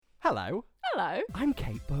Hello, Hello. I'm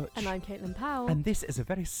Kate Butch. And I'm Caitlin Powell. And this is a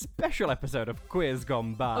very special episode of Quiz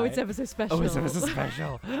Gone By. Oh, it's ever so special. Oh, it's ever so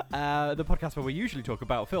special. The podcast where we usually talk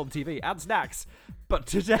about film, TV, and snacks. But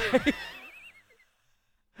today,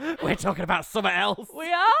 we're talking about something else. We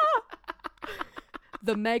are!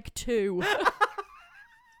 The Meg 2.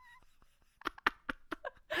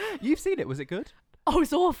 You've seen it. Was it good? Oh,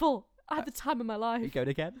 it's awful. I had the time of my life. Are you going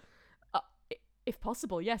again? If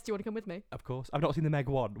possible, yes. Do you want to come with me? Of course. I've not seen the Meg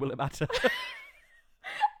 1. Will it matter?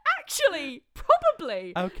 Actually,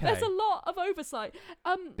 probably. Okay. There's a lot of oversight.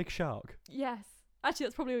 Big shark. Yes. Actually,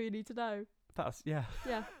 that's probably all you need to know. That's, yeah.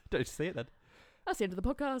 Yeah. Don't need to see it then. That's the end of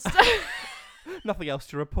the podcast. Nothing else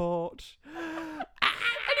to report.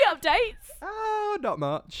 Any updates? Oh, not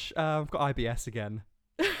much. I've got IBS again.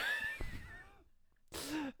 I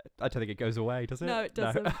don't think it goes away, does it? No, it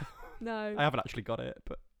doesn't. No. I haven't actually got it,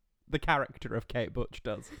 but the character of Kate Butch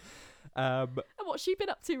does. And what's she been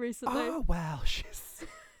up to recently? Oh, well, she's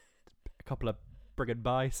a couple of friggin'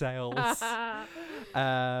 buy sales.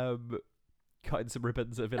 Cutting some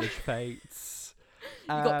ribbons at Village Fates. You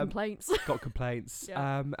got complaints. Got complaints.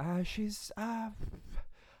 Yeah. She's I've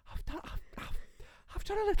done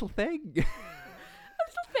a little thing. A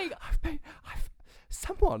little thing.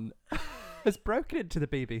 Someone has broken into the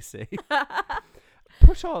BBC,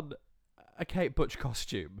 put on a Kate Butch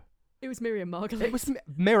costume. It was Miriam Margolyes. It was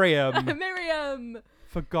Miriam. Miriam!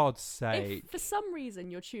 For God's sake. If for some reason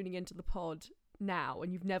you're tuning into the pod now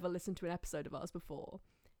and you've never listened to an episode of ours before,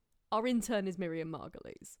 our intern is Miriam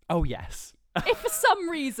Margolyes. Oh, yes. If for some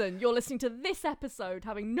reason you're listening to this episode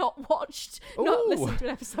having not listened to an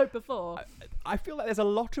episode before. I feel like there's a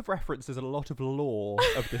lot of references and a lot of lore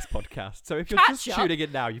of this podcast. So if you're Catch just up. tuning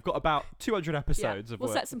in now, you've got about 200 episodes of we'll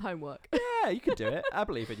work. set some homework. Yeah, you can do it. I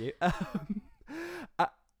believe in you.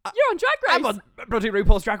 You're on Drag Race. I'm on bloody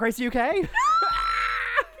RuPaul's Drag Race UK.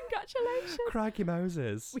 Congratulations. Crikey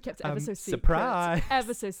Moses. We kept it ever so secret. Surprise.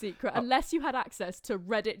 Ever so secret. Unless you had access to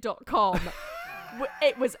reddit.com.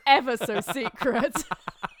 It was ever so secret.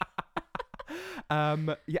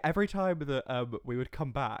 Yeah, every time that we would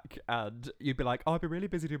come back and you'd be like, oh, I've been really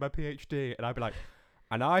busy doing my PhD. And I'd be like,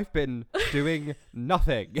 and I've been doing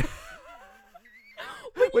nothing.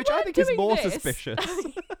 Which I think is more suspicious.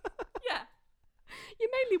 Yeah. You're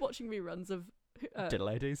mainly watching reruns of... Dinner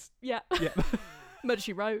Ladies. Yeah. Yep. Murder,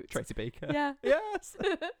 She Wrote. Tracy Beaker. Yeah. Yes.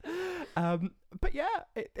 But yeah,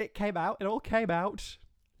 it came out. It all came out.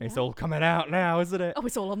 It's all coming out now, isn't it? Oh,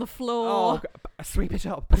 it's all on the floor. Oh, sweep it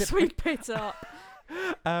up. Sweep it up.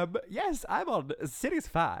 Yes, I'm on Series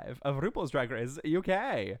 5 of RuPaul's Drag Race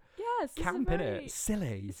UK. Yes. Camp in it.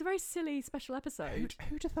 Silly. It's a very silly special episode.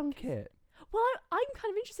 Who'd have thunk it? Well, I'm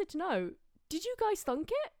kind of interested to know, did you guys thunk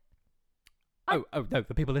it? Oh, no,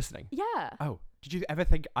 the people listening. Yeah. Oh, did you ever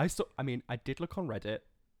think... I did look on Reddit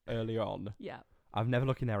earlier on. Yeah. I've never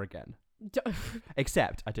looked in there again.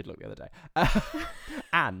 Except I did look the other day.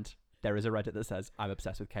 And there is a Reddit that says, I'm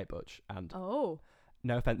obsessed with Kate Butch. And no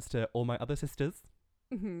offence to all my other sisters.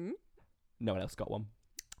 Mm-hmm. No one else got one.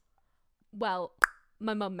 Well,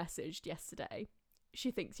 my mum messaged yesterday.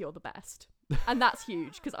 She thinks you're the best. And that's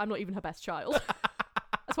huge, because I'm not even her best child.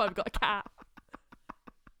 That's why I've got a cat.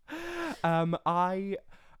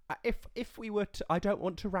 If we were to, I don't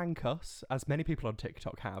want to rank us, as many people on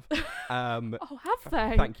TikTok have. Oh, have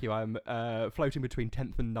they? Thank you. I'm floating between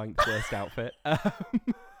 10th and 9th worst outfit.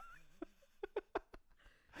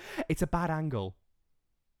 It's a bad angle.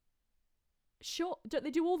 Sure. Don't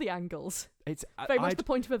they do all the angles? It's very much the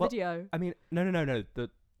point of a video. I mean, no. The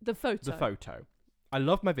photo. The photo. I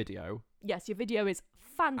love my video. Yes, your video is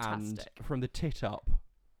fantastic. And from the tit up,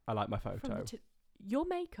 I like my photo. Your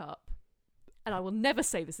makeup, and I will never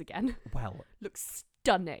say this again, well, looks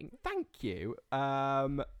stunning. Thank you. I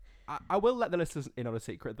will let the listeners in on a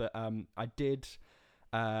secret that I did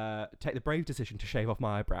take the brave decision to shave off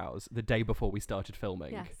my eyebrows the day before we started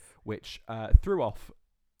filming, which threw off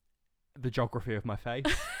the geography of my face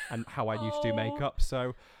and how I used to do makeup.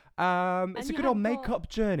 So it's a good old makeup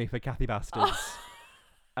journey for Kathy Bastards.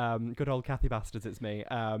 Good old Kathy Bastards, it's me.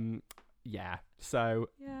 Yeah, so...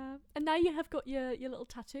 Yeah, and now you have got your little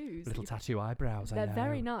tattoos. Little tattoo eyebrows, They're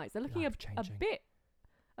very nice. They're looking a bit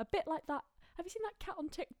like that. Have you seen that cat on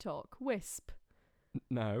TikTok, Wisp?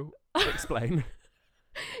 No, explain.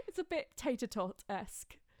 It's a bit tater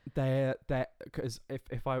tot-esque. They're because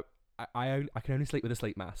if I can only sleep with a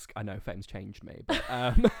sleep mask. I know fame's changed me, but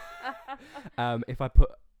if I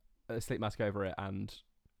put a sleep mask over it and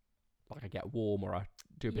like I get warm or I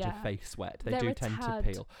do a bit of face sweat, they do tend to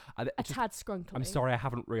peel. A tad scrunkly. I'm sorry I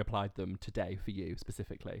haven't reapplied them today for you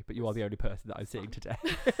specifically, but you are the only person that I'm seeing today.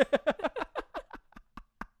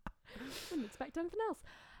 Didn't expect anything else.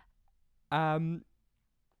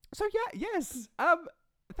 So yeah, yes.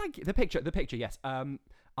 Thank you. The picture. Yes.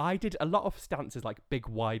 I did a lot of stances like big,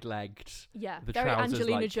 wide-legged. Yeah, the very trousers,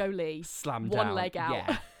 Angelina like, Jolie. slammed one down. leg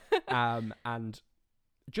out. Yeah. And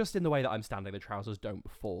just in the way that I'm standing, the trousers don't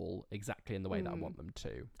fall exactly in the way that I want them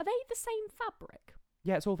to. Are they the same fabric?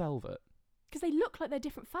 Yeah, it's all velvet. Because they look like they're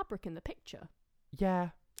different fabric in the picture.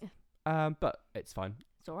 Yeah. But it's fine.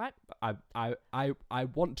 It's all right. I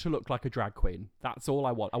want to look like a drag queen. That's all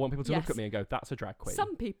I want. I want people to look at me and go, "That's a drag queen."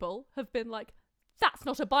 Some people have been like, "That's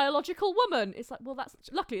not a biological woman." It's like, well,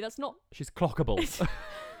 luckily that's not. She's clockable.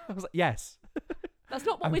 I was like, yes. That's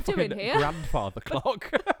not what I'm we're doing here. Grandfather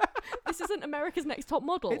clock. This isn't America's Next Top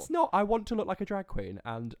Model. It's not. I want to look like a drag queen,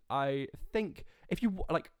 and I think if you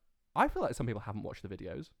like, I feel like some people haven't watched the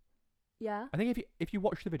videos. Yeah. I think if you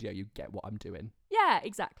watch the video, you get what I'm doing. Yeah,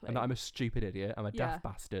 exactly. And that I'm a stupid idiot. I'm a daft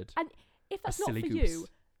bastard. And if that's not for goose. you,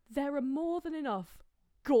 there are more than enough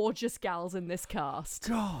gorgeous gals in this cast.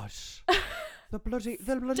 Gosh, the bloody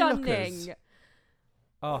Stunning lookers.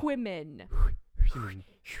 Oh. women.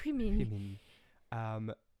 Women.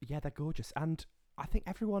 Yeah, they're gorgeous, and I think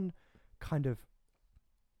everyone kind of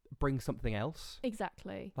brings something else.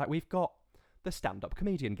 Exactly. Like we've got the stand-up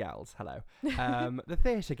comedian gals, hello. The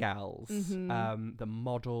theatre gals, the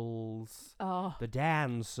models, the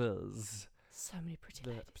dancers. So many pretty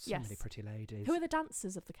ladies. Many pretty ladies. Who are the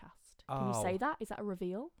dancers of the cast? Can you say that? Is that a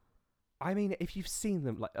reveal? I mean, if you've seen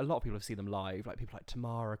them, like a lot of people have seen them live, like people like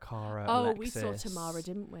Tamara, Cara, Oh, Alexis. we saw Tamara,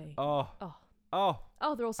 didn't we? Oh,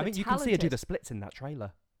 they're also I mean, talented. you can see her do the splits in that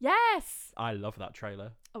trailer. Yes! I love that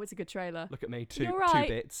trailer. Oh, it's a good trailer. Look at me, two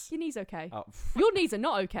bits. Your knee's okay. Oh, Your knees are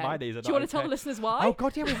not okay. My knees are not okay. Do you want to tell the listeners why? Oh,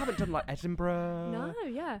 God, yeah, we haven't done, like, Edinburgh. No,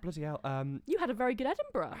 yeah. Bloody hell. You had a very good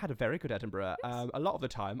Edinburgh. I had a very good Edinburgh. Yes. A lot of the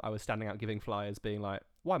time, I was standing out giving flyers being like,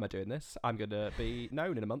 why am I doing this? I'm going to be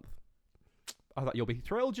known in a month. I thought, you'll be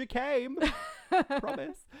thrilled you came.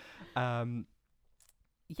 Promise.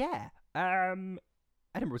 Yeah.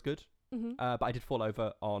 Edinburgh was good. Mm-hmm. But I did fall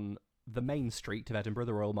over on the main street of Edinburgh,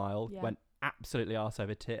 the Royal Mile. Yeah. Went absolutely arse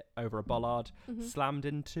over tit over a bollard. Mm-hmm. Slammed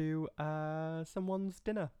into someone's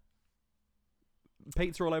dinner.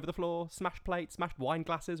 Pizza all over the floor. Smashed plates. Smashed wine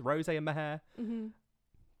glasses. Rosé in my hair. Mm-hmm.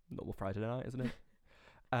 Normal Friday night, isn't it?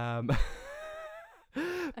 A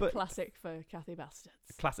classic for Kathy Bastards.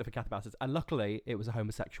 Classic for Kathy Bastards. And luckily, it was a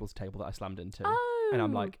homosexuals table that I slammed into. Oh. And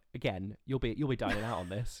I'm like, again, you'll be dining out on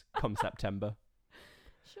this come September.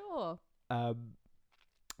 Sure.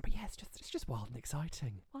 But yeah, it's just wild and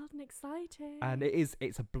exciting. Wild and exciting. And it's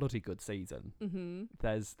a bloody good season. Mm-hmm.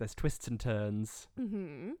 There's twists and turns.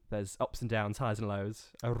 Mm-hmm. There's ups and downs, highs and lows.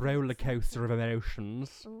 A roller coaster of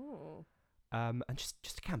emotions. Oh. And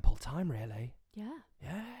just a camp all time, really. Yeah.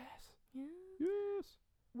 Yes. Yeah. Yes.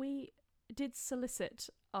 We did solicit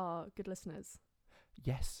our good listeners.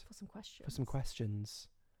 Yes. For some questions. For some questions.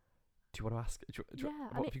 Do you want to ask?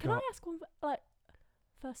 I mean, can I ask one? Like,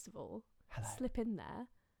 first of all, hello. Slip in there.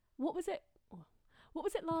 What was it? What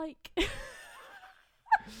was it like?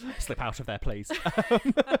 Slip out of there, please.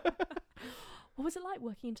 What was it like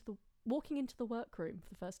walking into the workroom for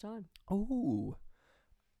the first time? Oh,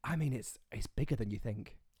 I mean, it's bigger than you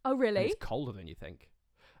think. Oh, really? And it's colder than you think.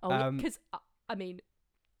 Oh, because I mean,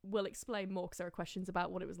 we'll explain more because there are questions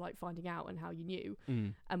about what it was like finding out and how you knew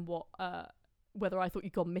and what whether I thought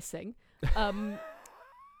you'd gone missing. I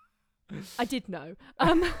did know.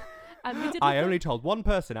 And we did only told one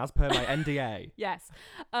person as per my NDA. Yes.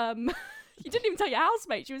 You didn't even tell your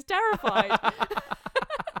housemate. She was terrified.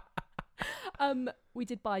 We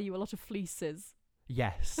did buy you a lot of fleeces.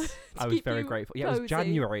 Yes. I was very grateful. Yeah, cozy. It was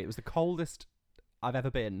January. It was the coldest I've ever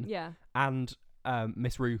been. Yeah. And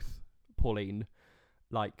Miss Ruth Pauline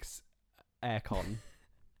likes aircon.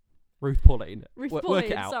 Ruth Pauline. Pauline, work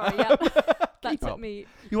it out. Sorry, yeah. That took me.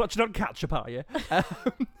 You're watching on catch up, are you?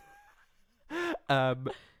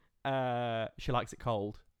 She likes it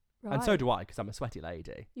cold. Right. And so do I, because I'm a sweaty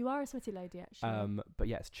lady. You are a sweaty lady, actually. But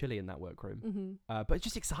yeah, it's chilly in that workroom. Mm-hmm. But it's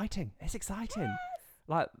just exciting. It's exciting. Yes.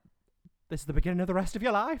 Like, this is the beginning of the rest of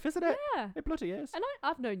your life, isn't it? Yeah. It bloody is. And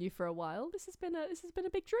I've known you for a while. This has been a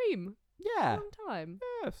big dream. Yeah. A long time.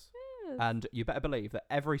 Yes. Yes. And you better believe that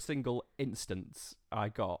every single instance I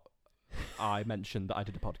got, I mentioned that I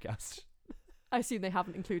did a podcast. I assume they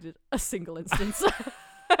haven't included a single instance.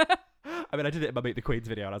 I mean, I did it in my Meet the Queens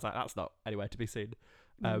video, and I was like, that's not anywhere to be seen.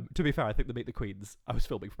 To be fair, I think the Meet the Queens, I was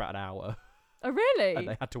filming for about an hour. Oh, really? And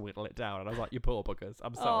they had to whittle it down, and I was like, you poor buggers,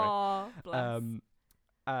 I'm sorry. Oh, bless.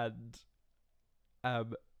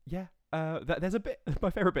 There's a bit, my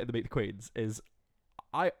favourite bit of the Meet the Queens is,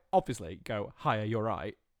 I obviously go, hiya, you're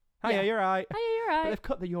right. Hiya, you're right. Hiya, you're right. But they've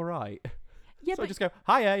cut the you're right. Yeah, so but I just go,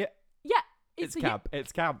 hiya. yeah, It's camp.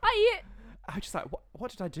 It's camp. Hiya. I was just like,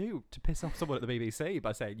 what did I do to piss off someone at the BBC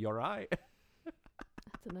by saying you're right? I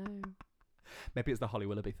don't know. Maybe it's the Holly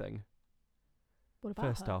Willoughby thing. What about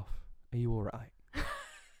First her? off, are you all right?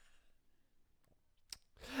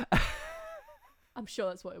 I'm sure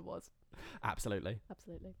that's what it was. Absolutely.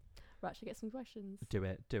 Right, should I get some questions? Do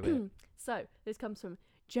it. So, this comes from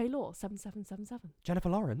JLaw7777. Jennifer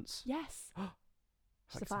Lawrence? Yes.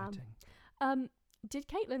 She's a Exciting. fan. Did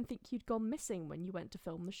Caitlin think you'd gone missing when you went to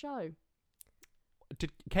film the show?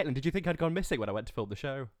 Caitlin, did you think I'd gone missing when I went to film the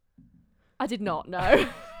show? I did not, no.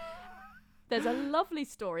 There's a lovely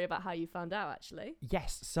story about how you found out, actually.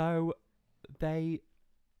 Yes, so the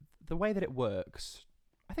way that it works,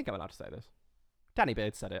 I think I'm allowed to say this. Danny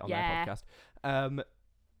Beard said it on their podcast.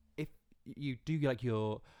 If you do like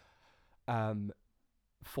your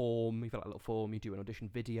form, you fill out a little form, you do an audition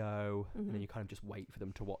video, and then you kind of just wait for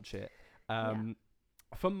them to watch it.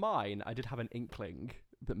 For mine, I did have an inkling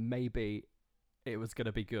that maybe it was going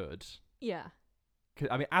to be good. Yeah.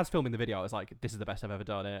 I mean, as filming the video, I was like, this is the best I've ever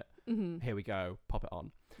done it. Mm-hmm. Here we go. Pop it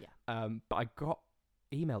on. Yeah. But I got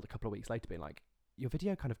emailed a couple of weeks later being like, your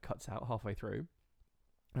video kind of cuts out halfway through.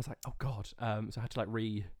 And I was like, oh God. So I had to like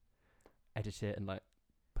re-edit it and like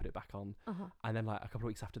put it back on. And then like a couple of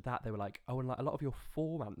weeks after that, they were like, oh, and like a lot of your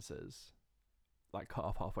form answers like cut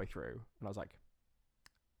off halfway through. And I was like,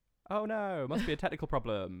 oh no, must be a technical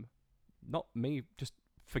problem. Not me just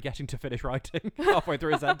forgetting to finish writing halfway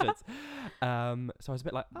through a sentence. So I was a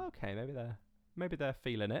bit like, oh, okay, maybe they're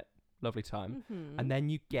feeling it. Lovely time. And then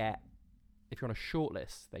you get, if you're on a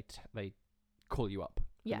shortlist, they call you up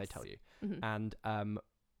and they tell you. And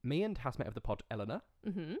me and housemate of the pod Eleanor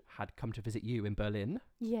had come to visit you in Berlin.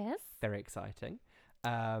 Yes. Very exciting.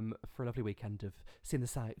 For a lovely weekend of seeing the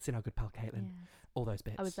sights, seeing our good pal Caitlin, all those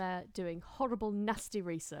bits. I was there doing horrible, nasty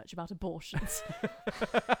research about abortions.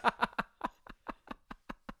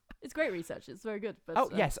 It's great research. It's very good.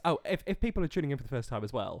 But, yes. Oh, if people are tuning in for the first time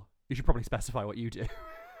as well, you should probably specify what you do.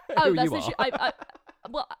 Oh, Who that's you literally.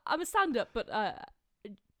 Well, I'm a stand-up, but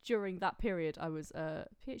during that period, I was a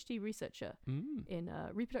PhD researcher in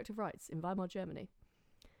reproductive rights in Weimar, Germany.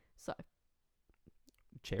 So,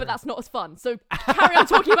 Cheering. But that's not as fun. So carry on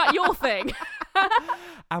talking about your thing.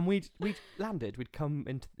 And we'd landed. We'd come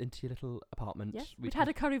into your little apartment. Yes, we'd had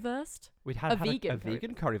a currywurst. We'd had a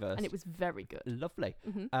vegan currywurst, and it was very good. Lovely.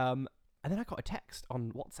 And then I got a text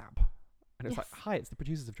on WhatsApp, and it was like, "Hi, it's the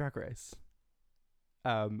producers of Drag Race.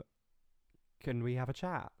 Can we have a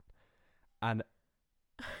chat?" And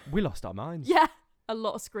we lost our minds. Yeah, a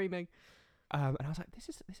lot of screaming. And I was like, "This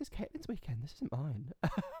is Caitlin's weekend. This isn't mine."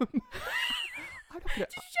 Did you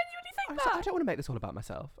genuinely think that? Like, I don't want to make this all about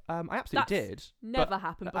myself. I absolutely did. Never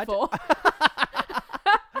happened before.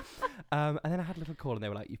 And then I had a little call, and they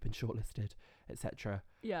were like, "You've been shortlisted, etc."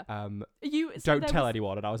 Yeah. Don't tell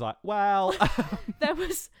anyone. And I was like, "Well." There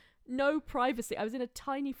was no privacy. I was in a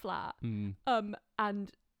tiny flat.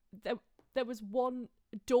 And there was one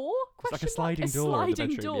door. It's like a sliding door. Sliding in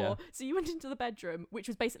the bedroom, door. yeah. So you went into the bedroom, which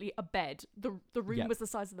was basically a bed. The room was the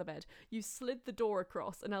size of the bed. You slid the door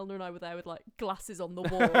across, and Eleanor and I were there with like glasses on the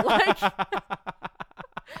wall, like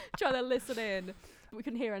trying to listen in. But we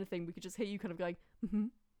couldn't hear anything. We could just hear you kind of going,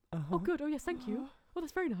 "Oh, good. Oh, yes, thank you. Oh,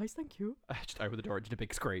 that's very nice. Thank you." I just opened the door and did a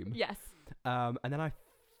big scream. Yes. And then I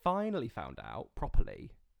finally found out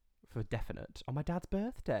properly, for definite, on my dad's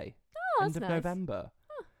birthday. Oh, end that's of nice. November.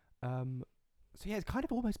 So yeah, it's kind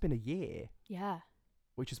of almost been a year. Yeah.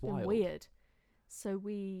 Which is Been wild. weird. So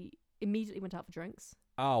we immediately went out for drinks.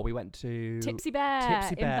 Oh, we went to Tipsy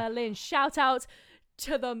Bear in Berlin. Shout out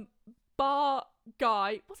to the bar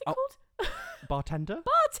guy. What's it called? Bartender?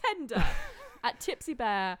 Bartender at Tipsy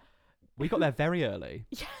Bear. We got there very early.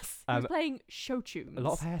 Yes. He was playing show tunes. A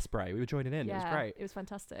lot of Hairspray. We were joining in. Yeah, it was great. It was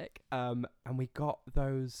fantastic. And we got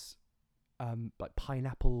those like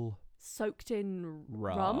pineapple soaked in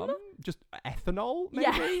rum? Just ethanol,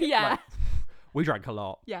 maybe? Yeah. Like, we drank a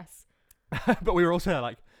lot. Yes. But we were also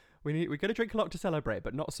like, we're going to drink a lot to celebrate,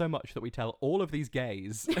 but not so much that we tell all of these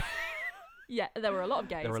gays. Yeah, there were a lot of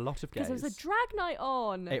gays. There were a lot of gays. Because there was a drag night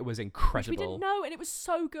on. It was incredible. Which we didn't know, and it was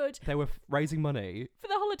so good. They were raising money. For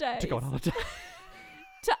the holidays. To go on holiday.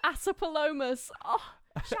 To Asapalomas. Oh,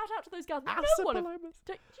 shout out to those guys. Asapalomas.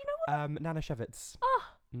 Do you know one? Nana Shevitz. Oh,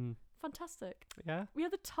 fantastic. Yeah? We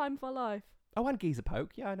had the time of our life. Oh, and Geezer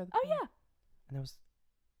Poke. Yeah, I know. Oh, yeah. And there was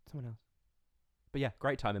someone else. But yeah,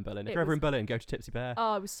 great time in Berlin. If you're ever in Berlin, go to Tipsy Bear.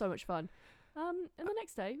 Oh, it was so much fun. And the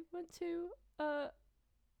next day, went to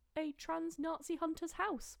a trans Nazi hunter's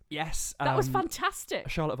house. Yes. That was fantastic.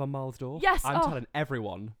 Charlotte von Mahlsdorf. Yes. I'm telling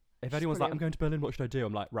everyone If anyone's like, I'm going to Berlin, what should I do?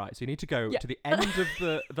 I'm like, right, so you need to go Yeah. to the end of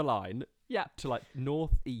the line Yeah. to like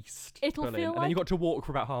northeast It'll Berlin, feel and then like you got to walk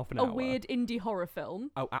for about half an a hour. weird indie horror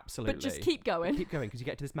film. Oh, absolutely. But just keep going. Keep going, because you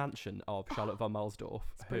get to this mansion of Charlotte von Malsdorf,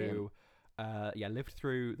 who lived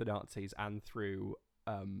through the Nazis and through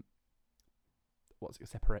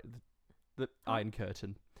separated the Iron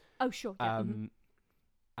Curtain. Oh, sure. Yeah.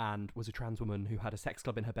 And was a trans woman who had a sex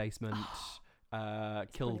club in her basement,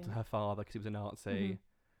 killed brilliant. her father because he was a Nazi.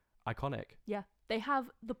 Iconic. Yeah. They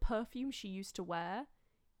have the perfume she used to wear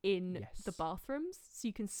in the bathrooms, so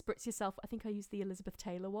you can spritz yourself. I think I used the Elizabeth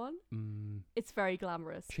Taylor one. It's very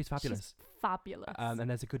glamorous. She's fabulous. Fabulous. And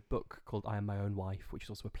there's a good book called I Am My Own Wife, which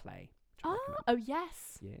is also a play. Oh,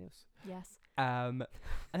 yes. Yes. And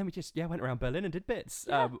then we just went around Berlin and did bits,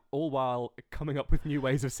 all while coming up with new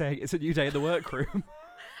ways of saying it's a new day in the workroom.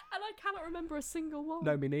 And I cannot remember a single one.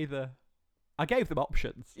 No, me neither. I gave them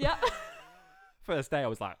options. Yeah. First day I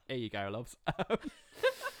was like, here you go, loves.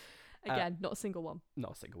 Again, not a single one.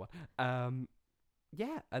 Not a single one. And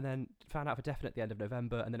then found out for definite at the end of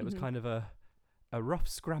November, and then it was kind of a rough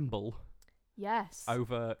scramble. Yes.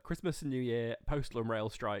 Over Christmas and New Year, postal and rail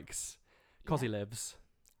strikes. Cosy lives.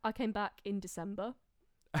 I came back in December.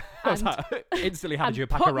 Instantly handed you a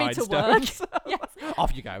pack put of me to rhinestones. Yes.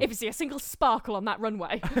 Off you go. If you see a single sparkle on that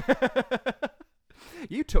runway.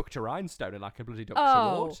 You took to rhinestone like a bloody duck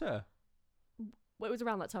to water. Well, it was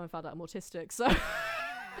around that time I found out I'm autistic, so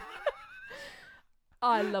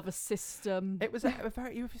I love a system. It was a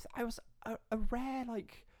rare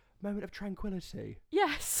moment of tranquility.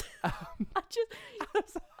 Yes.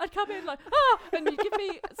 I'd come in like, and you'd give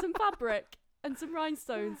me some fabric and some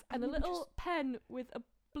rhinestones and a little pen with a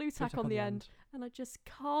blue tack on the end, and I'd just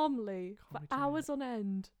calmly for hours on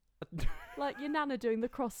end, like your nana doing the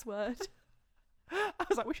crossword. I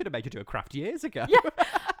was like, we should have made you do a craft years ago. Yeah.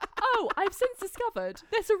 Oh, I've since discovered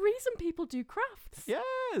there's a reason people do crafts.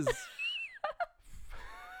 Yes.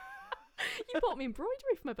 You bought me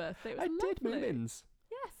embroidery for my birthday. It was lovely. Did, Moomins.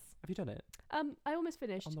 Yes. Have you done it? I almost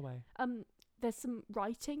finished. On the way. There's some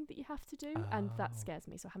writing that you have to do, and that scares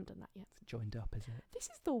me, so I haven't done that yet. It's joined up, is it? This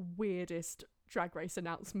is the weirdest Drag Race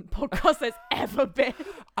announcement podcast there's ever been.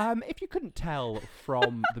 If you couldn't tell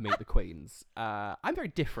from the Meet the Queens, I'm very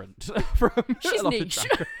different from She's a lot niche.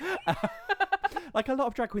 of drag. Like a lot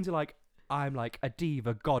of drag queens are like, I'm like a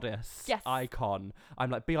diva, goddess, icon.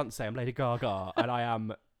 I'm like Beyonce, I'm Lady Gaga, and I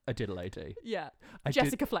am a diddle lady. Yeah.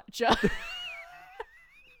 Jessica Fletcher.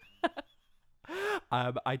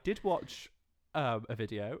 I did watch a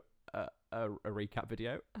video, a recap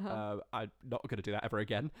video. I'm not going to do that ever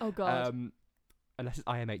again. Oh, God. Unless it's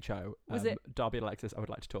IMHO. Was it Darby and Alexis, I would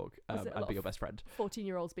like to talk. I'd be your best friend.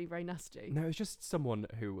 14-year-olds being very nasty. No, it was just someone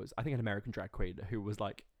who was, I think, an American drag queen who was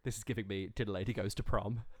like, this is giving me Diddle Lady Goes to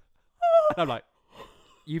Prom. And I'm like,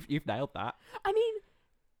 you've nailed that. I mean,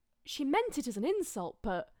 she meant it as an insult,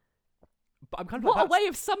 but I'm kind of what like, a way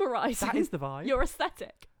of summarising that is the vibe. your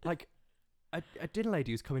aesthetic. Like, a diddle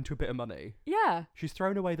lady who's come into a bit of money. Yeah. She's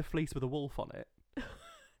thrown away the fleece with a wolf on it.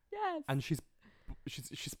 Yes. And she's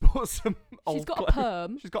bought some old She's got a clothes.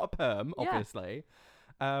 perm. She's got a perm, obviously.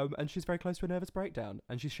 And she's very close to a nervous breakdown.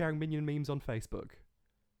 And she's sharing Minion memes on Facebook.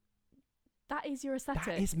 That is your aesthetic.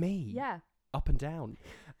 That is me. Yeah. Up and down.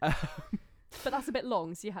 But that's a bit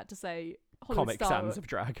long, so you had to say Hollywood Comic Star. Sans of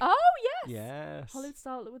drag. Oh, yes. Yes. Hollywood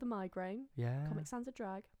Star with a migraine. Yeah. Comic Sans of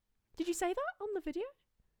drag. Did you say that on the video?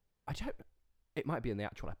 I don't... It might be in the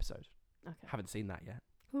actual episode. Okay. Haven't seen that yet.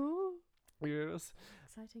 Ooh. Yes.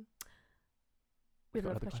 Exciting. We We've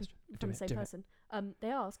have got another question from the same do it. person.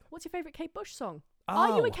 They ask, what's your favourite Kate Bush song? Oh.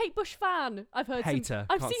 Are you a Kate Bush fan? I've heard Hater.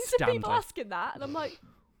 I've Can't seen some stand people her. asking that, and I'm like,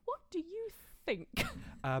 what do you think?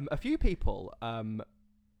 A few people,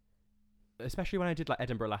 especially when I did like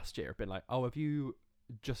Edinburgh last year, have been like, "Oh, have you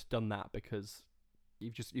just done that because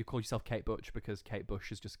you called yourself Kate Bush because Kate Bush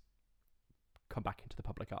has just come back into the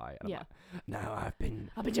public eye?" And I'm like, "No, I've been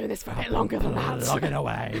doing this for a bit longer than that. Logging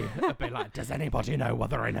away." I've been like, "Does anybody know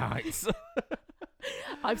Wuthering Heights?"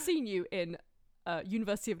 I've seen you in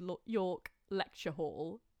University of York lecture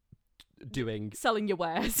hall selling your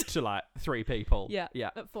wares to like 3 people. Yeah.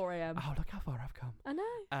 At 4 a.m. Oh, look how far I've come. I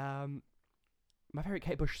know. My favourite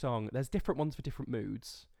Kate Bush song, there's different ones for different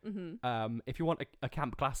moods. Mm-hmm. If you want a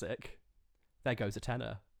camp classic, there goes a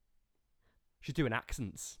tenor. She's doing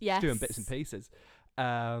accents. Yes. She's doing bits and pieces.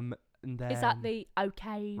 And then Is that the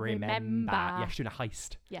okay, remember? Yeah, she's doing a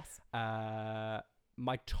heist. Yes.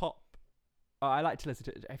 My top... I like to listen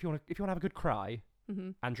to... If you want to have a good cry,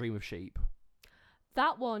 and Dream of Sheep.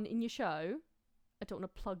 That one in your show, I don't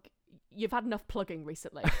want to plug... You've had enough plugging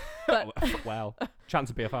recently. But well, chance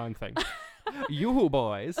would be a fine thing. You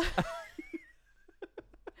boys.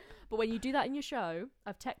 But when you do that in your show,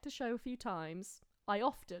 I've teched a show a few times, I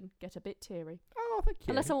often get a bit teary. Oh, thank you.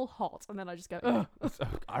 Unless I'm all hot, and then I just go, ugh.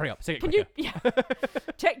 Hurry up, sing it Can quicker. you? Yeah.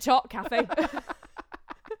 TikTok, Kathy.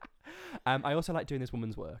 I also like doing this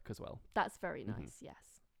woman's work as well. That's very nice, yes.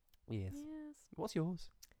 Yes. Yes. What's yours?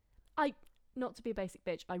 Not to be a basic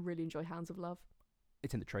bitch, I really enjoy Hounds of Love.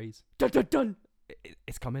 It's in the trees. Dun dun dun!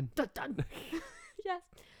 It's coming. Dun dun! Yes.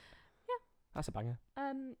 That's a banger.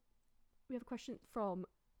 We have a question from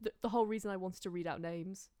the whole reason I wanted to read out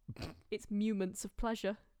names. It's Moments of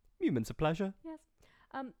Pleasure. Moments of pleasure. Yes.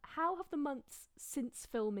 How have the months since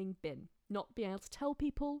filming been? Not being able to tell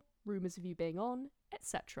people, rumours of you being on,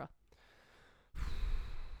 etc.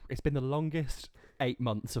 It's been the longest 8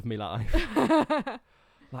 months of my life.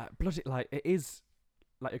 Like, bloody, like, it is,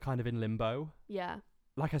 like, you're kind of in limbo. Yeah.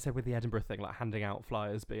 Like I said with the Edinburgh thing, like, handing out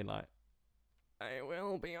flyers, being like, I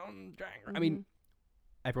will be on Drag Race. I mean,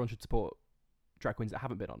 everyone should support drag queens that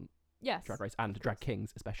haven't been on Drag Race, and drag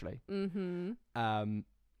kings especially.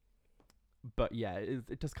 But yeah,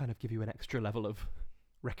 it does kind of give you an extra level of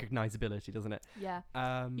recognisability, doesn't it? Yeah.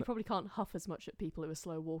 You probably can't huff as much at people who are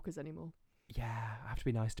slow walkers anymore. Yeah, I have to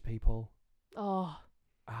be nice to people. Oh.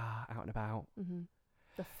 Out and about.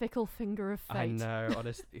 The fickle finger of fate. I know,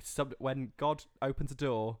 honestly. When God opens a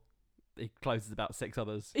door, he closes about 6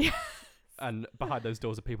 others. Yeah. And behind those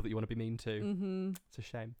doors are people that you want to be mean to. It's a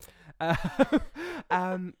shame.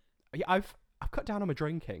 Yeah, I've cut down on my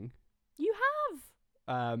drinking. You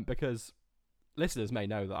have? Because listeners may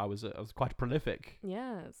know that I was quite a prolific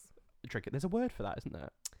drinker. There's a word for that, isn't there?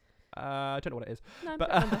 I don't know what it is. No, but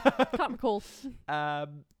can't recall.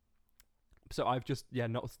 So I've just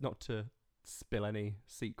not to spill any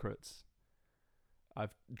secrets.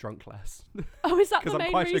 I've drunk less. Oh, is that the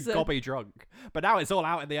main reason? Because I'm quite a gobby drunk. But now it's all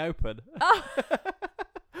out in the open. Oh.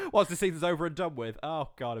 Once the season's over and done with, oh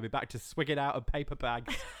God, I'll be back to swigging out of paper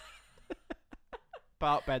bags.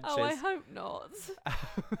 Park benches. Oh, I hope not.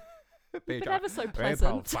 Be ever so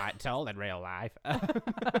pleasant. RuPaul's quite tall in real life.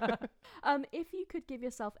 If you could give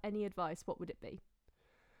yourself any advice, what would it be?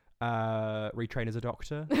 Retrain as a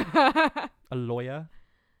doctor. A lawyer.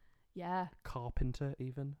 Yeah. Carpenter,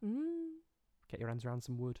 even. Get your hands around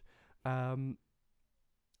some wood. I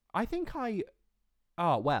think the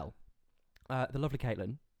lovely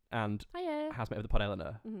Caitlin and housemate of the pod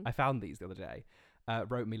Eleanor, I found these the other day,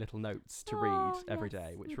 wrote me little notes to read every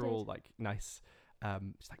day, which were all like nice.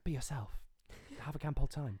 She's like, be yourself, have a camp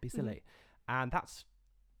old time, be silly. And that's,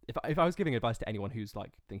 if I was giving advice to anyone who's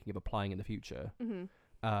like thinking of applying in the future,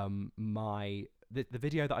 the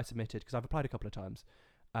video that I submitted, because I've applied a couple of times,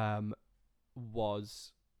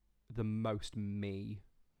 was the most me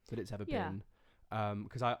that it's ever been.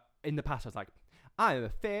 Because in the past I was like, I'm a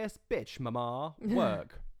fierce bitch, mama,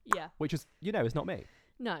 work. Yeah. Which is, is not me.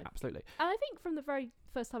 No. Absolutely. And I think from the very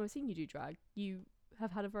first time I've seen you do drag, you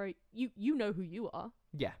have had a very, you know who you are.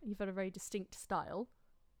 Yeah. You've had a very distinct style.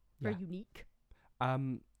 Very unique.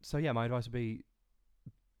 So yeah, my advice would be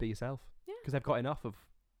yourself. Yeah. Because they've got enough of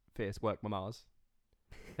fierce work mamas.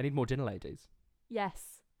 They need more dinner ladies.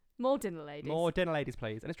 Yes. More dinner ladies. More dinner ladies,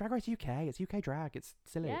 please. And it's Drag Race UK. It's UK drag. It's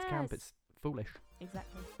silly. It's camp. It's foolish.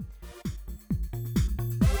 Exactly.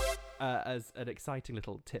 As an exciting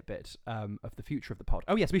little tidbit of the future of the pod.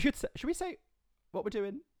 Oh yes, should we say what we're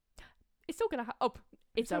doing? It's still gonna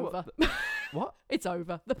it's over. What? It's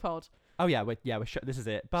over. The pod. Oh yeah, this is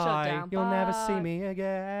it. Bye. Shut down. You'll never see Bye. me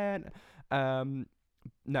again.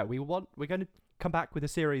 No, we're going to come back with a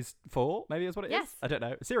series 4. Maybe that's what it is. I don't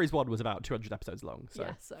know. Series 1 was about 200 episodes long. So,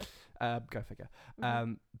 go figure.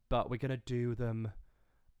 But we're gonna do them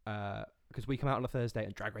because we come out on a Thursday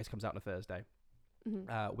and Drag Race comes out on a Thursday.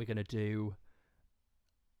 We're gonna do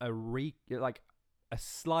a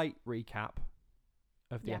slight recap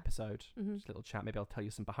of the episode, just a little chat. Maybe I'll tell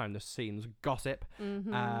you some behind the scenes gossip,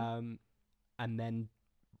 and then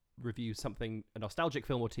review a nostalgic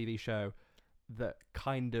film or TV show that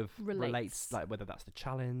kind of relates, like whether that's the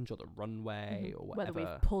challenge or the runway or whatever.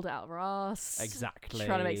 Whether we've pulled it out of our ass. Exactly.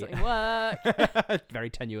 Trying to make something work. Very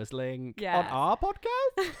tenuous link. Yeah. On our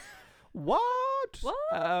podcast? What?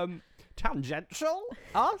 Tangential?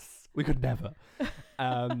 Us? We could never.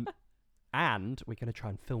 And we're going to try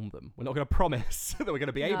and film them. We're not going to promise that we're going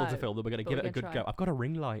to be able to film them. We're going to give it a good go. I've got a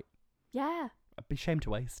ring light. Yeah. I'd be ashamed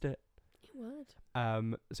to waste it. You would.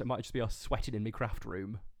 So it might just be us sweating in my craft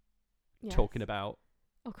room, talking about.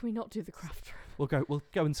 Oh, can we not do the craft room? We'll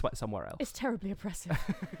go and sweat somewhere else. It's terribly oppressive.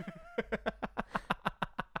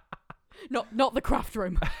 Not the craft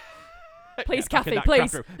room. Please, Kathy,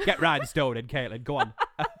 please. Get rhinestone and Caitlin, go on.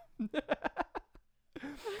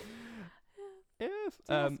 Yes.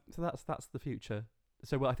 So that's the future.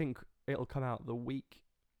 So I think it'll come out the week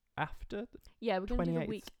after. Yeah, we're going to do the 28th.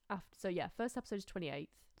 week after. So yeah, first episode is 28th.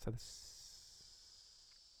 So the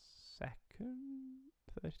second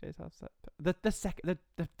 30 days after the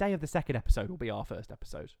day of the second episode will be our first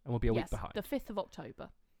episode, and we'll be a week behind. The 5th of October.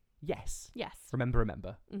 Yes. Remember.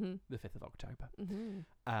 Mm-hmm. The 5th of October.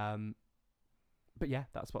 Mm-hmm. But yeah,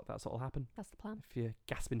 that's what'll happen. That's the plan. If you're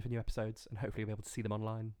gasping for new episodes, and hopefully you'll be able to see them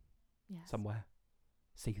online somewhere.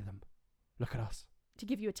 See them. Look at us. To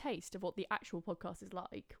give you a taste of what the actual podcast is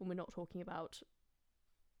like when we're not talking about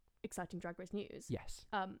exciting Drag Race news. Yes.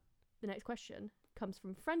 The next question comes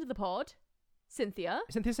from friend of the pod, Cynthia.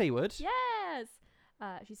 Cynthia Seaward. Yes.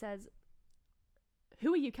 She says,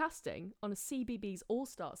 who are you casting on a CBBS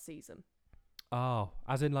All-Stars season? Oh,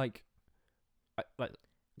 as in like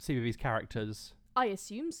CBBS characters. I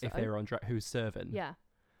assume so. If they were on who's serving. Yeah.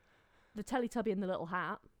 The Teletubby in the little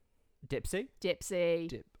hat. Dipsy.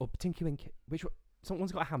 Or Tinky Winky. Which one?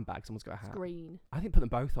 Someone's got a handbag, someone's got a hat. It's green. I think put them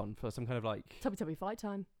both on for some kind of like... Tubby fight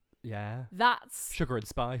time. Yeah. That's... Sugar and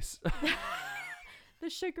Spice. The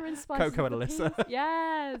Sugar and Spice. Coco and Alyssa.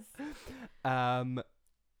 Yes.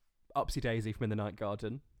 Upsy Daisy from In the Night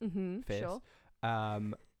Garden. Mm-hmm. Fierce.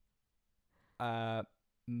 Sure.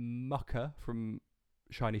 Mucker from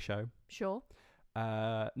Shiny Show. Sure.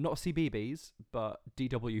 Not CBBS, but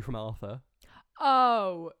DW from Arthur.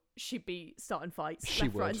 Oh, she'd be starting fights She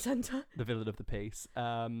left, would. right and centre. The villain of the piece.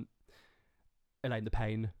 Elaine the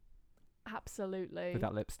Pain. Absolutely. With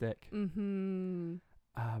that lipstick. Mm-hmm.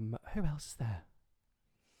 Who else is there?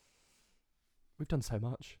 We've done so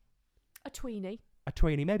much. A tweenie. A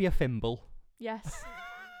tweenie, maybe a thimble. Yes.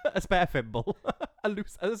 A spare thimble. an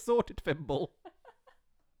assorted thimble.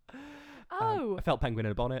 Oh. A felt penguin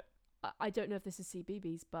in a bonnet. I don't know if this is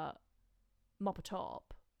CBBS, but Mopper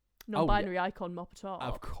Top. Non-binary icon Mopper Top.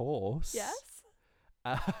 Of course. Yes.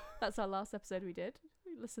 That's our last episode we did.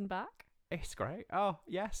 Listen back. It's great. Oh,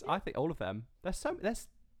 yes. Yeah. I think all of them. There's some fierce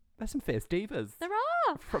divas. There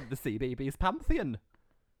are. From the CBBS Pantheon.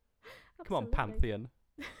 Absolutely. Come on, Pantheon.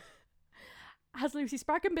 Has Lucy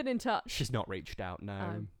Spraggan been in touch? She's not reached out,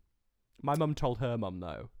 no. My mum told her mum,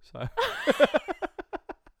 though, so... How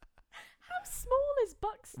small is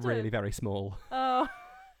Buxton? Really very small. Oh.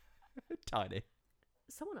 Tiny.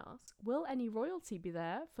 Someone asked, will any royalty be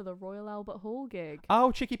there for the Royal Albert Hall gig?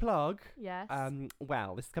 Oh, cheeky plug. Yes.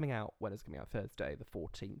 Well, this is coming out, when is it coming out? Thursday, the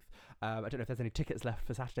 14th. I don't know if there's any tickets left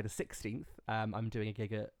for Saturday the 16th. I'm doing a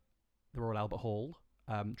gig at the Royal Albert Hall,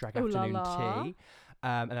 Drag Afternoon Tea.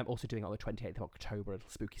 And I'm also doing it on the 28th of October, a little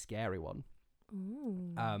spooky, scary one.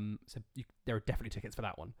 Ooh. So there are definitely tickets for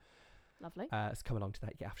that one. Lovely. So come along to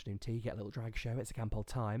that, get afternoon tea, get a little drag show. It's a camp old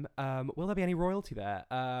time. Will there be any royalty there?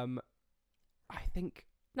 I think...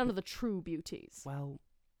 None of the true beauties. Well,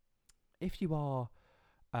 if you are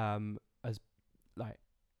as like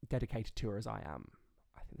dedicated to her as I am,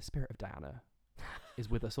 I think the spirit of Diana is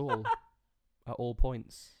with us all at all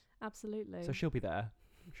points. Absolutely. So she'll be there.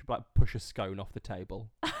 She'll like push a scone off the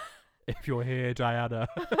table. If you're here, Diana,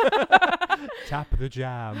 tap the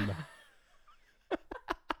jam.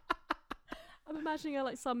 I'm imagining her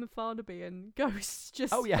like Simon Farnaby and Ghost,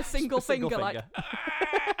 just a single finger. Like.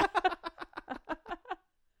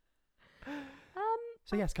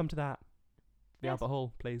 So yes, come to that. The Yes. Albert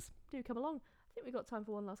Hall, please. Do come along. I think we've got time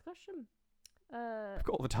for one last question. I've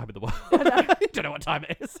got all the time in the world. I know. You don't know what time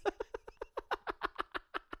it is.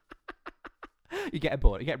 You get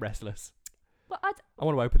bored. You get restless. But I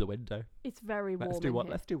want to open the window. it's very warm.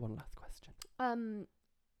 Let's do one last question.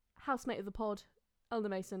 Housemate of the pod, Eleanor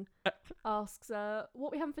Mason, asks,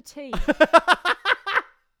 what we having for tea?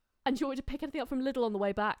 And do you want me to pick anything up from Lidl on the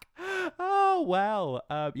way back? Oh, well.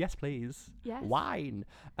 Yes, please. Yes. Wine.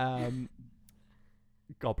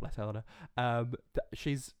 God bless Eleanor.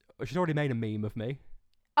 She's already made a meme of me.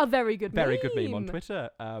 A very good meme. Very good meme on Twitter.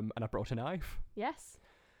 And I brought a knife. Yes.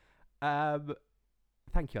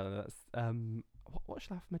 Thank you, Eleanor. That's, what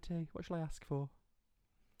shall I have for my tea? What shall I ask for?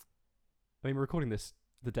 I mean, we're recording this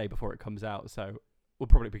the day before it comes out, so we'll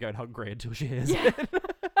probably be going hungry until she hears it.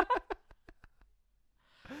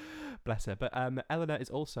 Bless her. But Eleanor is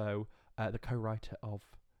also the co-writer of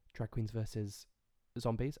Drag Queens vs.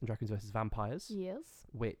 Zombies and Drag Queens vs. Vampires. Yes.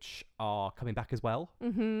 Which are coming back as well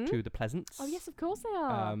to the Pleasance. Oh, yes, of course they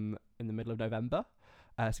are. In the middle of November.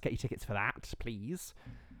 So get your tickets for that, please.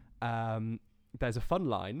 There's a fun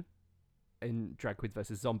line in Drag Queens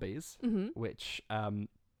vs. Zombies, which it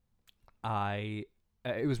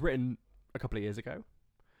was written a couple of years ago.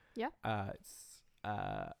 Yeah.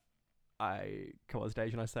 I come on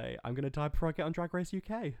stage and I say, I'm going to die before I get on Drag Race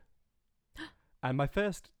UK. And my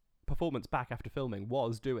first performance back after filming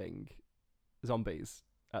was doing Zombies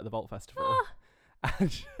at the Vault Festival.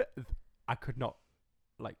 And I could not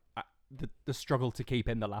like the struggle to keep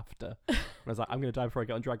in the laughter. And I was like, I'm going to die before I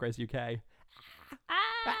get on Drag Race UK.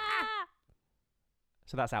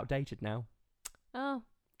 So that's outdated now. Oh.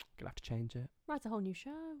 Gonna have to change it. Write a whole new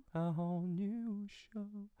show. A whole new show.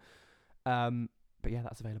 But yeah,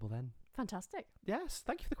 that's available then. Fantastic. Yes,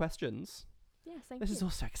 thank you for the questions. Yes, thank This you. is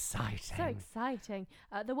also exciting. So exciting.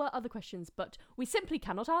 There were other questions, but we simply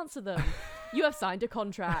cannot answer them. You have signed a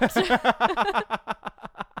contract.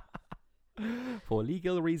 For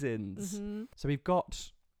legal reasons. Mm-hmm. So we've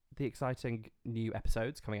got the exciting new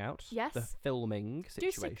episodes coming out. Yes. The filming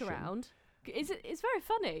situation. Do stick around. It's very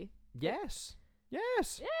funny. Yes.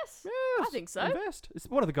 Yes. Yes. Yes. I think so. Invest. It's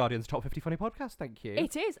one of the Guardian's top 50 funny podcasts, thank you.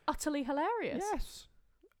 It is utterly hilarious. Yes.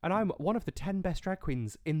 And I'm one of the 10 best drag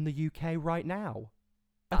queens in the UK right now.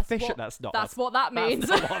 That's That's what that means.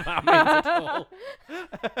 That's not what that means at all.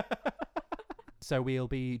 So we'll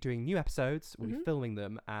be doing new episodes, we'll be filming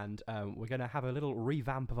them, and we're going to have a little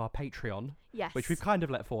revamp of our Patreon. Yes. Which we've kind of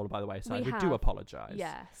let fall by the wayside. We do have. apologise.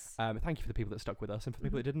 Yes. Thank you for the people that stuck with us, and for the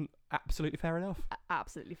people that didn't, absolutely fair enough.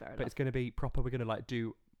 Absolutely fair But enough. it's going to be proper. We're going to like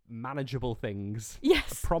do manageable things.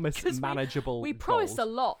 Yes. Promise 'cause manageable We promised goals.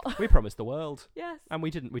 a lot. We promised the world. Yes. And we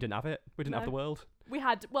didn't have it. We didn't have the world. We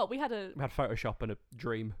had a We had Photoshop and a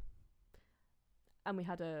dream.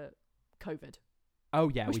 COVID. Oh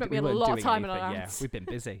yeah, Which meant we we had a weren't lot of doing time on anything. our Yeah, hands. we've been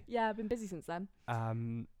busy. Yeah, I've been busy since then.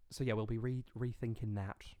 So yeah, we'll be rethinking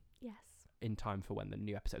that Yes. in time for when the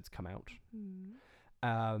new episodes come out.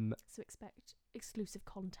 So expect exclusive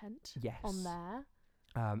content Yes. on there.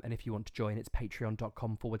 And if you want to join, it's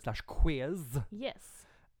patreon.com/quiz. Yes.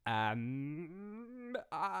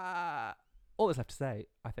 All that's left to say,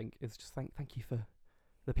 I think, is just thank you for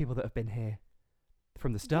the people that have been here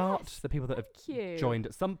from the start, Yes, the people that have you. joined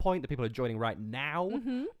at some point, the people who are joining right now.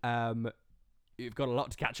 Mm-hmm. You've got a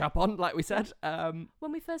lot to catch up on, like we said.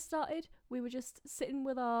 When we first started, we were just sitting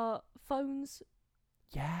with our phones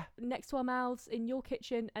Yeah. next to our mouths in your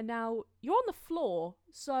kitchen, and now you're on the floor,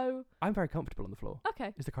 so... I'm very comfortable on the floor.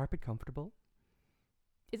 Okay. Is the carpet comfortable?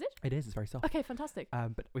 Is it? It is. It's very soft. Okay, fantastic.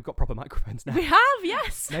 But we've got proper microphones now. We have,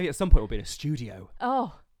 yes! Maybe at some point we'll be in a studio.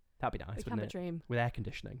 Oh, That'd be nice, it can wouldn't be a it? dream. With air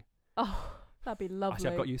conditioning. Oh, that'd be lovely.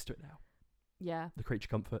 Actually, I've got used to it now. Yeah. The creature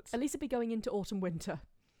comforts. At least it'd be going into autumn-winter.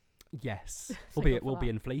 Yes. Thank We'll God for be that.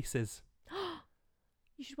 in fleeces.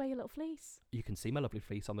 You should wear your little fleece. You can see my lovely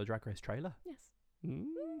fleece on the Drag Race trailer. Yes.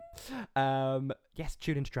 Yes,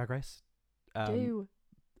 tune into Drag Race. Do.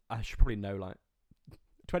 I should probably know, like,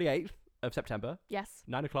 28th of September, Yes.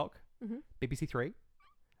 9 o'clock, Mm-hmm. BBC 3.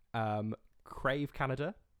 Crave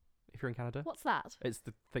Canada, if you're in Canada. What's that? It's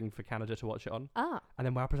the thing for Canada to watch it on. Ah. And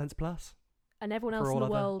then WoW Presents Plus. And everyone else for in all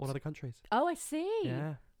the world. all other countries. Oh, I see.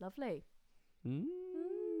 Yeah. Lovely.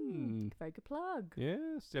 Very good plug.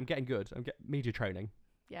 Yes, I'm getting good. I'm getting media training.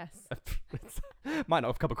 Yes. Might not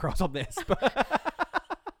have come across on this, but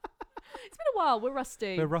It's been a while. We're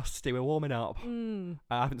rusty. we're rusty. We're warming up. Mm.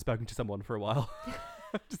 I haven't spoken to someone for a while.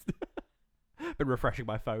 Just been refreshing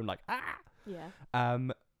my phone, like Yeah.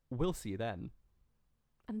 We'll see you then.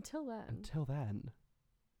 Until then. Until then,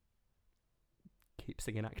 keep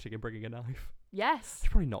singing, acting, and bringing a knife. Yes. I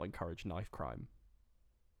should probably not encourage knife crime.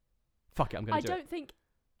 Fuck it, I'm gonna I do it. don't think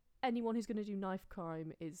anyone who's going to do knife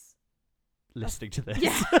crime is... Listening to this.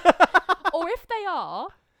 Yeah. Or if they are...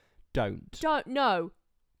 Don't. No.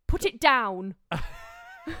 Put it down.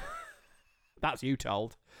 That's you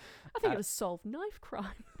told. I think it was solve knife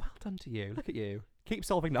crime. Well done to you. Look at you. Keep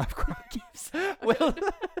solving knife crimes. Well,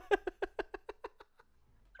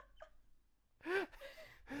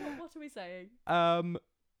 What are we saying?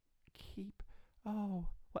 keep. Oh,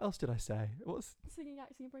 what else did I say? What's? Singing,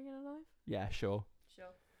 acting, and bringing a knife? Yeah, sure.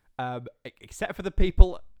 Sure. Except for the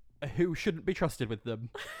people who shouldn't be trusted with them.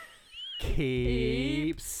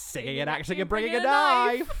 Keep singing and acting and bringing a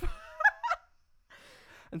knife.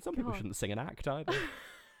 And some people God. shouldn't sing and act either.